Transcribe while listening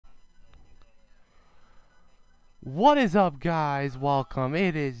What is up, guys? Welcome.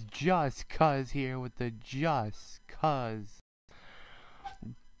 It is Just Cuz here with the Just Cuz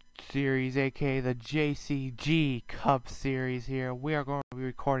series, aka the JCG Cup series here. We are going to be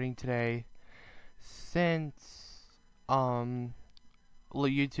recording today since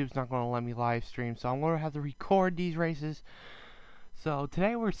YouTube's not going to let me live stream, so I'm going to have to record these races. So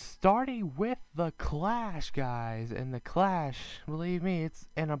today we're starting with the Clash, guys, and the Clash, believe me, it's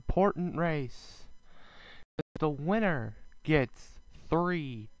an important race. The winner gets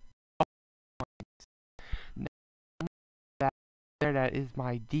 3 points. Now, that is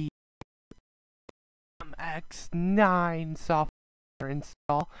my DMX9 software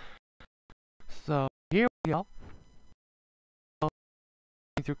install. So here we go.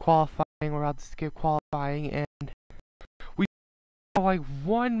 Through qualifying, we're about to skip qualifying, and we have like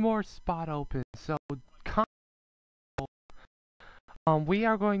one more spot open. So we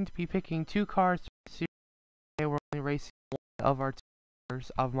are going to be picking 2 cars. We're only racing one of our 2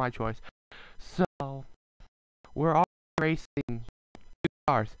 cars of my choice. So we're all racing 2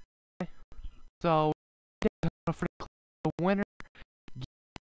 cars. Okay? So for the winner gets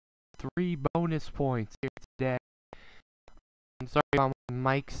 3 bonus points here today. I'm sorry about my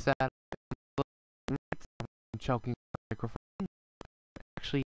mic setup. I'm choking the microphone.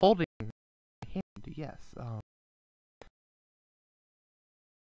 Actually holding my hand, yes. I'm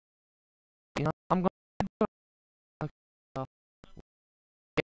going to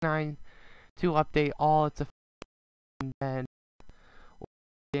 9 to update all its effects, and then we're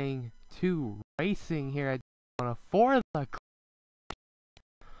getting to racing here at Daytona for the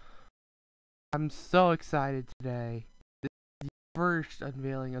I'm so excited today. This is the first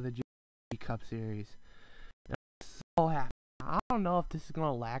unveiling of the JCG Cup series. I'm so happy. I don't know if this is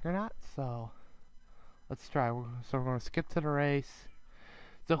gonna lag or not, so let's try. So we're gonna skip to the race.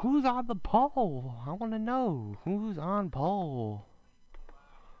 So who's on the pole? I wanna know who's on pole.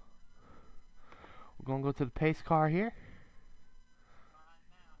 We're gonna go to the pace car here.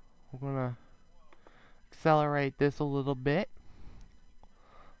 We're gonna accelerate this a little bit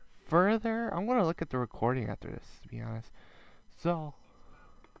further. I'm gonna look at the recording after this, to be honest. So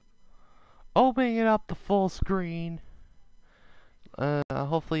opening it up to full screen.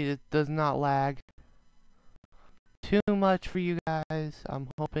 Hopefully it does not lag too much for you guys. I'm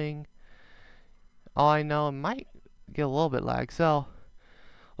hoping. All I know, it might get a little bit lag. So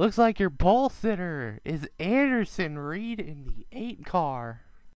looks like your pole sitter is Anderson Reed in the 8 car.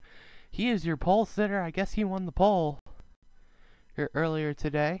 He is your pole sitter. I guess he won the pole here earlier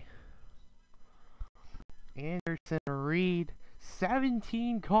today. Anderson Reed,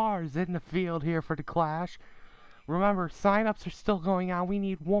 17 cars in the field here for the Clash. Remember, sign-ups are still going on. We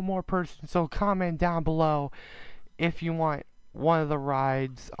need one more person, so comment down below if you want one of the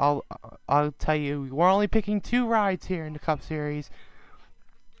rides. I'll tell you, we're only picking 2 rides here in the Cup Series,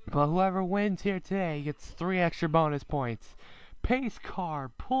 but whoever wins here today gets 3 extra bonus points. Pace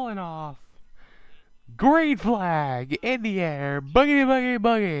car pulling off. Green flag in the air. Boogity, boogity,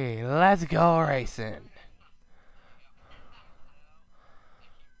 boogie. Let's go racing.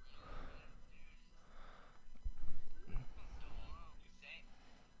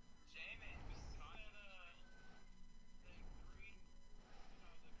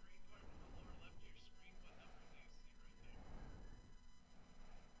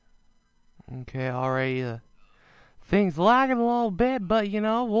 Okay, already things lagging a little bit, but you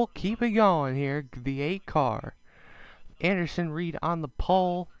know, we'll keep it going here. The 8 car. Anderson Reed on the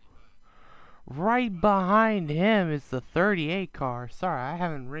pole. Right behind him is the 38 car. Sorry, I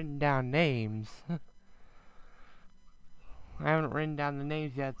haven't written down names. I haven't written down the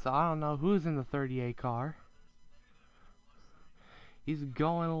names yet, so I don't know who's in the 38 car. He's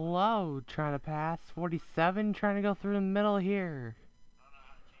going low, trying to pass. 47, trying to go through the middle here.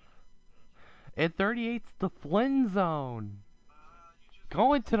 At 38's the Flynn zone.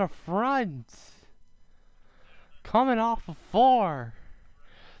 Going to the front. Coming off of 4.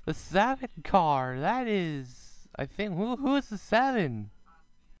 The 7 car. That is, I think, who is the 7?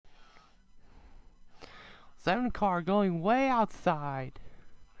 7 car going way outside.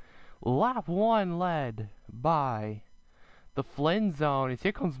 Lap 1 led by the Flynn zone. And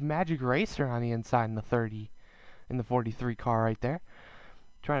here comes Magic Racer on the inside in the 30. In the 43 car right there.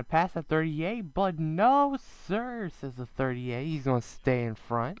 Trying to pass that 38, but no sir, says the 38. He's going to stay in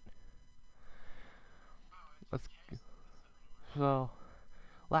front. So,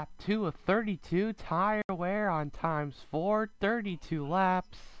 lap 2 of 32. Tire wear on times 4. 32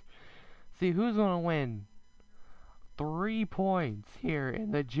 laps. See who's going to win. 3 points here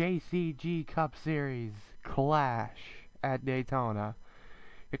in the JCG Cup Series Clash at Daytona.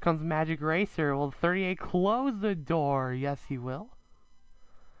 Here comes Magic Racer. Will 38 close the door? Yes, he will.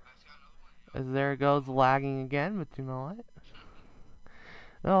 As there it goes, lagging again, but you know what?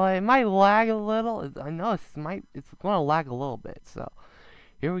 No, it might lag a little. I know it's going to lag a little bit. So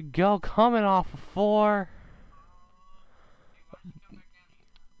here we go, coming off of 4.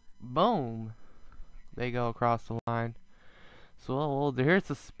 Boom. They go across the line. So here's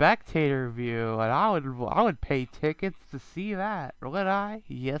the spectator view, and I would pay tickets to see that. Would I?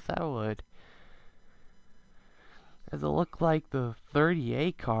 Yes, I would. Does it look like the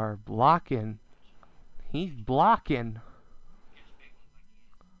 38 car blocking? He's blocking.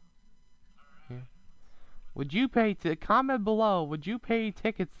 Would you pay comment below? Would you pay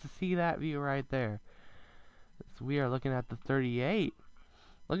tickets to see that view right there? So we are looking at the 38.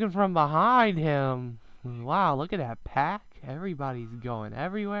 Looking from behind him. Wow, look at that pack. Everybody's going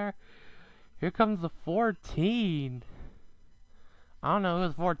everywhere. Here comes the 14. I don't know who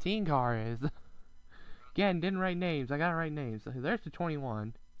the 14 car is. Again, didn't write names. I gotta write names. So there's the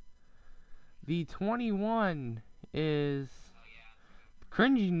 21. The 21 is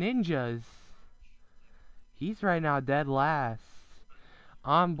Cringy Ninjas. He's right now dead last.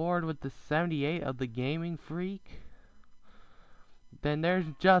 On board with the 78 of the Gaming Freak. Then there's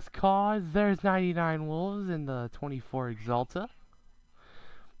Just Cause. There's 99 Wolves in the 24 Exalta.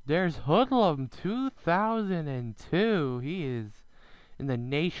 There's Hoodlum 2002. He is in the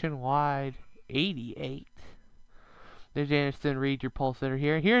Nationwide 88. There's Anderson Reed, your pole sitter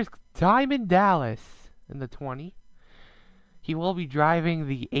here. Here's Diamond Dallas in the 20. He will be driving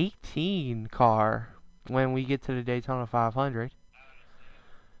the 18 car when we get to the Daytona 500.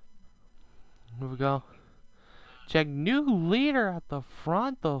 Here we go. Check new leader at the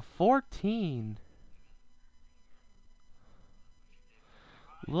front, the 14.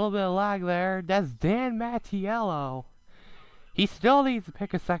 A little bit of lag there. That's Dan Mattiello. He still needs to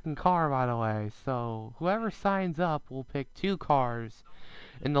pick a second car, by the way. So whoever signs up will pick 2 cars.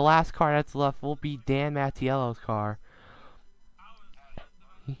 And the last car that's left will be Dan Mattiello's car.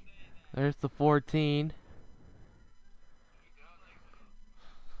 There's the 14.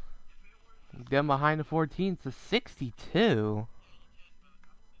 Then behind the 14 is the 62.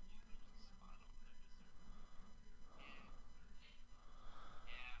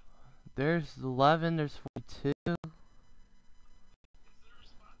 There's 11, there's 42.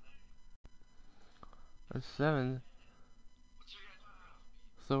 There's 7.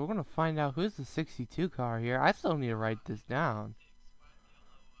 So we're gonna find out who's the 62 car here. I still need to write this down.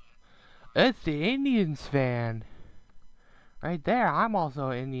 It's the Indians fan. Right there. I'm also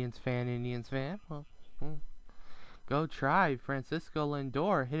an Indians fan. Well, go try. Francisco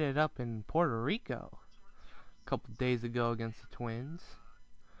Lindor hit it up in Puerto Rico a couple days ago against the Twins.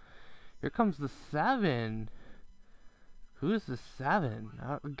 Here comes the 7. Who's the 7?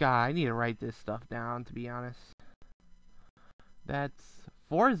 God, I need to write this stuff down, to be honest. That's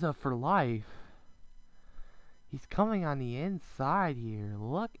Forza for life. He's coming on the inside here.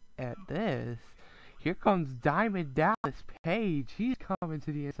 Look at this. Here comes Diamond Dallas Page. He's coming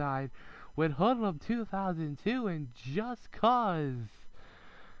to the inside with Hoodlum 2002 and Just Cause.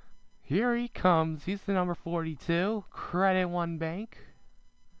 Here he comes. He's the number 42. Credit One Bank.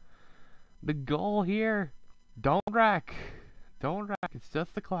 The goal here, don't wreck. Don't wreck. It's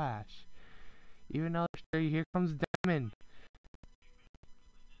just a clash. Even though here comes Diamond.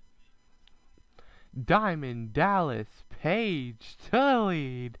 Diamond Dallas Page to the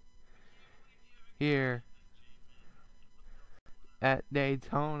lead. Here at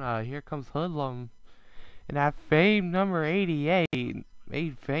Daytona. Here comes Hoodlum. And that famed number 88,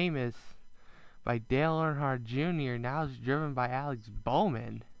 made famous by Dale Earnhardt Jr., now is driven by Alex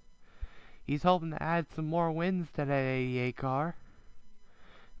Bowman. He's hoping to add some more wins to that 88 car.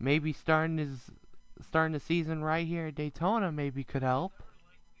 Maybe starting the season right here at Daytona maybe could help.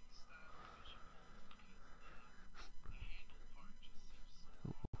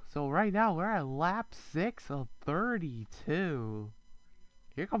 So right now we're at lap 6 of 32.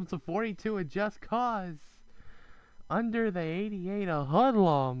 Here comes the 42 of Just Cause. Under the 88 of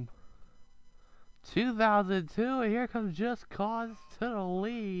Hoodlum. 2002, and here comes Just Cause to the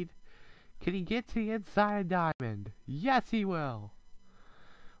lead. Can he get to the inside of Diamond? Yes, he will.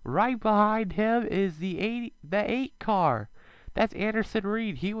 Right behind him is the 8 car. That's Anderson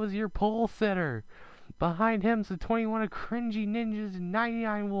Reed. He was your pole sitter. Behind him's the 21 of Cringy Ninjas and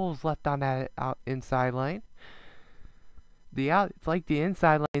 99 Wolves left on that inside lane. It's like the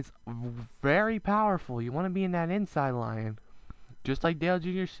inside lane's very powerful. You want to be in that inside line. Just like Dale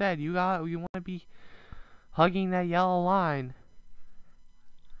Jr. said, you want to be hugging that yellow line.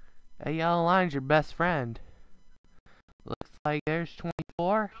 That yellow line's your best friend. Looks like there's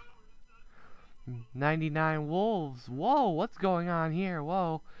 24. 99 Wolves. Whoa, what's going on here?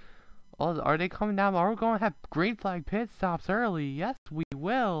 Whoa. Oh, are they coming down? Are we going to have green flag pit stops early? Yes, we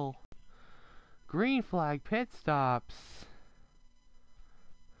will. Green flag pit stops.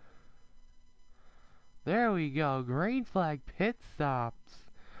 There we go. Green flag pit stops.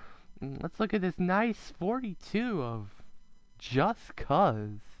 Let's look at this nice 42 of Just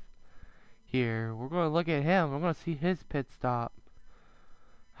Cuz. Here, we're going to look at him. We're going to see his pit stop.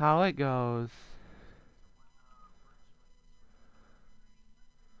 How it goes.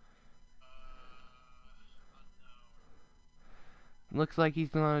 Looks like he's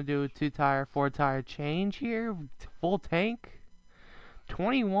going to do a 2-tire, 4-tire change here. Full tank.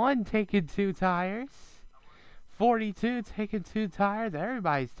 21 taking 2 tires. 42 taking 2 tires.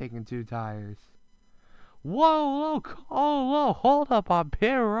 Everybody's taking 2 tires. Whoa, look. Oh, whoa. Hold up on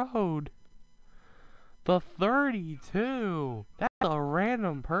pit road. The 32. That's a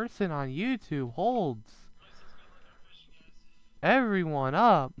random person on YouTube holds everyone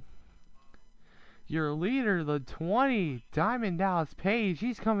up. Your leader, the 20, Diamond Dallas Page,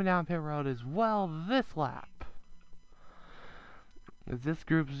 he's coming down pit road as well this lap. This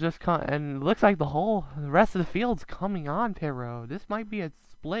group's just and it looks like the rest of the field's coming on pit road. This might be a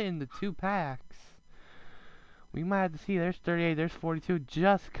split into 2 packs. We might have to see. There's 38, there's 42,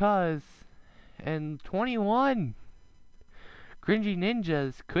 Just Cuz, and 21. Cringy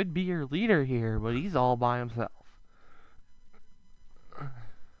Ninjas could be your leader here, but he's all by himself.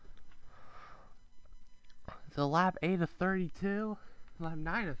 So lap 8 of 32, lap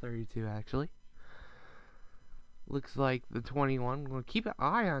 9 of 32 actually. Looks like the 21. We'll keep an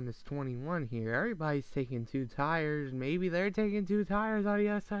eye on this 21 here. Everybody's taking 2 tires. Maybe they're taking 2 tires on the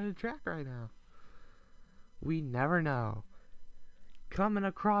other side of the track right now. We never know. Coming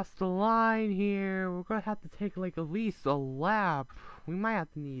across the line here. We're going to have to take like at least a lap. We might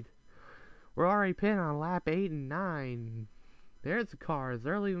have to need. We're already pitting on lap 8 and 9. There's the cars.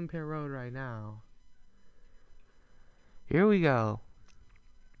 They're leaving pit road right now. Here we go.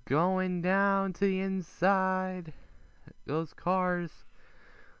 Going down to the inside. Those cars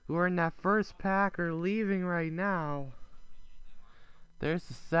who are in that first pack are leaving right now. There's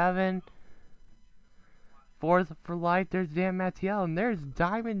the 7. 4th for light. There's Dan Mattiello. And there's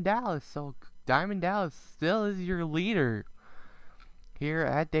Diamond Dallas. So Diamond Dallas still is your leader here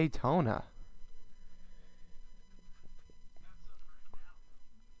at Daytona.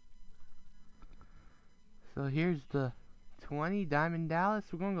 So here's the 20 Diamond Dallas.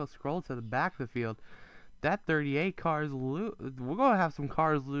 We're going to go scroll to the back of the field. That 38 car is we're going to have some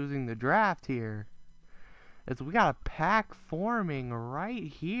cars losing the draft here. As we got a pack forming right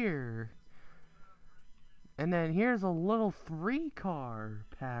here. And then here's a little 3-car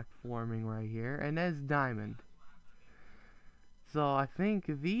pack forming right here. And that's Diamond. So I think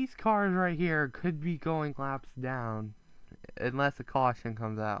these cars right here could be going laps down. Unless a caution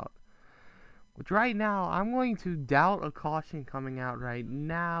comes out. Which right now, I'm going to doubt a caution coming out right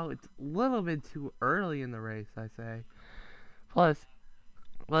now. It's a little bit too early in the race, I say. Plus,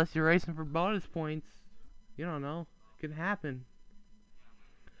 unless you're racing for bonus points, you don't know. It can happen.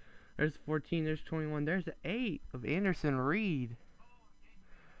 There's 14, there's 21, there's 8 of Anderson Reed.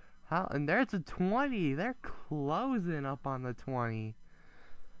 And there's a 20. They're closing up on the 20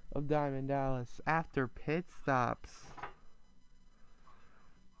 of Diamond Dallas after pit stops.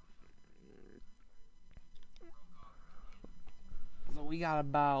 So we got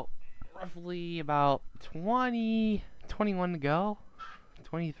roughly about 21 to go.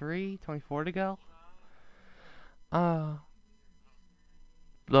 23, 24 to go.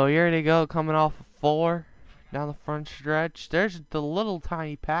 So here they go, coming off of 4 down the front stretch. There's the little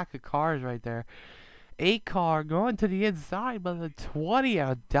tiny pack of cars right there. 8 car going to the inside, but the 20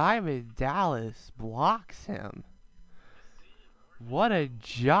 of Diamond Dallas blocks him. What a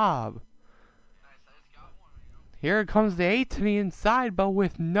job. Here comes the 8 to the inside, but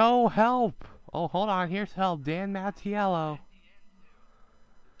with no help. Oh, hold on. Here's help. Dan Mattiello.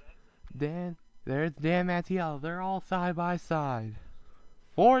 There's Dan Mattiello. They're all side by side.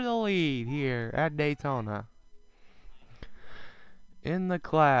 For the lead here at Daytona. In the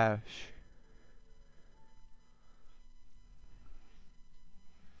clash.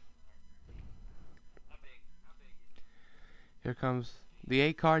 Here comes the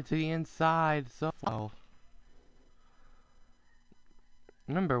 8 car to the inside. So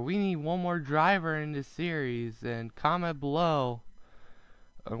remember, we need one more driver in this series, and comment below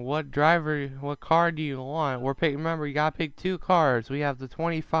what car do you want. Remember, you gotta pick 2 cars. We have the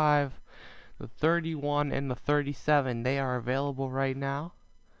 25, the 31, and the 37. They are available right now.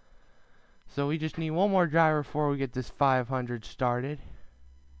 So we just need one more driver before we get this 500 started.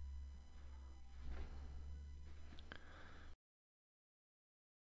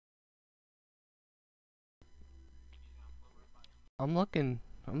 I'm looking,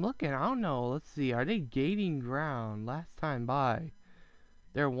 I don't know, let's see, are they gaining ground? Last time by,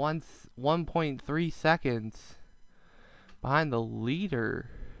 they're 1.3 seconds behind the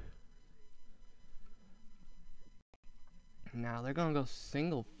leader. Now they're gonna go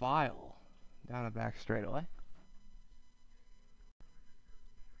single file down the back straightaway.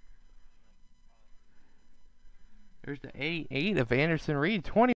 There's the 8 of Anderson Reed.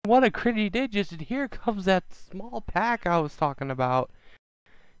 20, what a crit he did just, and here comes that small pack I was talking about.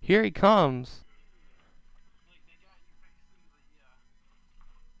 Here he comes.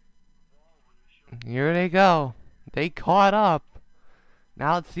 Here they go. They caught up.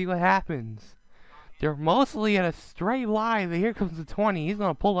 Now let's see what happens. They're mostly in a straight line. Here comes the 20. He's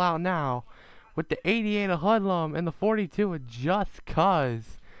going to pull out now. With the 88 of Hoodlum and the 42 of Just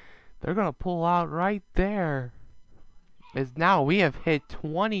Cuz. They're going to pull out right there. As now we have hit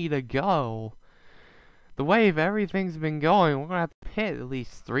 20 to go. The way everything's been going, we're going to have to hit at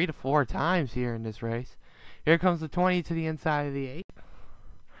least 3 to 4 times here in this race. Here comes the 20 to the inside of the 8.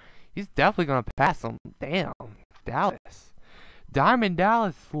 He's definitely going to pass him. Damn. Dallas. Diamond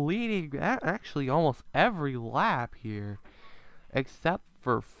Dallas leading actually almost every lap here. Except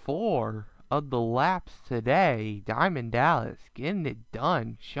for 4 of the laps today. Diamond Dallas getting it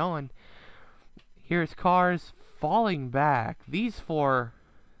done. Showing. Here's cars falling back. These 4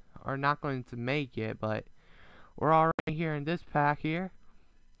 are not going to make it, but we're already here in this pack here.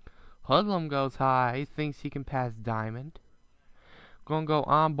 Hoodlum goes high. He thinks he can pass Diamond. Gonna go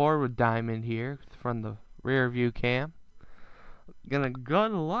on board with Diamond here from the rear view cam. Gonna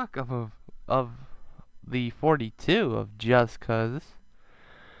good luck of the 42 of Just Cuz.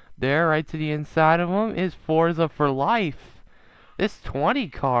 There, right to the inside of him, is Forza for life. This 20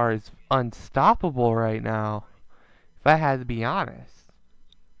 car is unstoppable right now, if I had to be honest.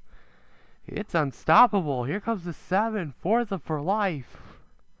 It's unstoppable. Here comes the 7, Forza for life.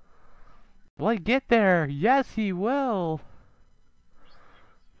 Will he get there? Yes, he will.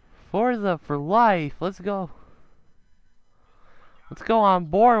 Forza for life. Let's go. Let's go on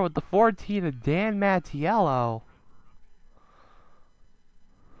board with the 14 of Dan Mattiello.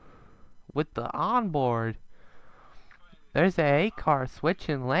 With the onboard. There's the 8 car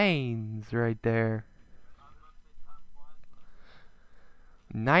switching lanes right there.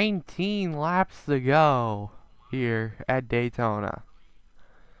 19 laps to go here at Daytona.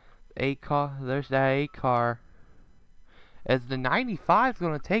 8 car, there's that 8 car. As the 95 is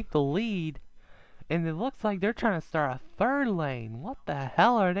going to take the lead. And it looks like they're trying to start a 3rd lane. What the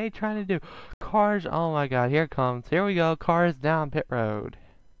hell are they trying to do? Cars, oh my god, here it comes. Here we go, cars down pit road.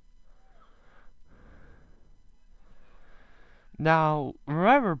 Now,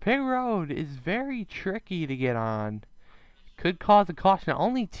 remember, pit road is very tricky to get on. Could cause a caution.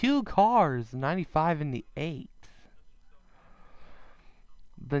 Only 2 cars, the 95 and the 8.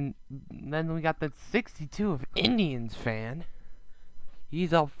 Then we got that 62 of Indians fan.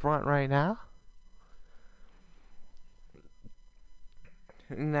 He's up front right now.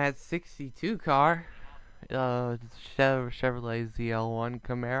 And that 62 car, Chevrolet ZL1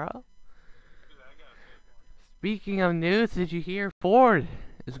 Camaro. Speaking of news, did you hear Ford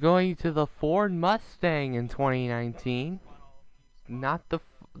is going to the Ford Mustang in 2019? Not the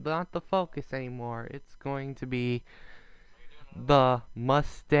Focus anymore. It's going to be the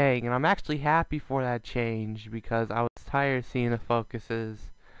Mustang, and I'm actually happy for that change because I was tired of seeing the Focuses.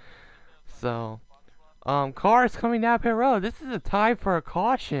 So. Cars coming down pit road. This is a tie for a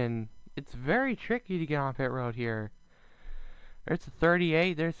caution. It's very tricky to get on pit road here. There's a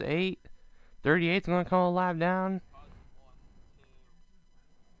 38. There's 8. 38's going to come a lap down.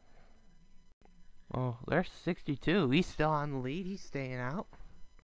 Oh, there's 62. He's still on the lead. He's staying out.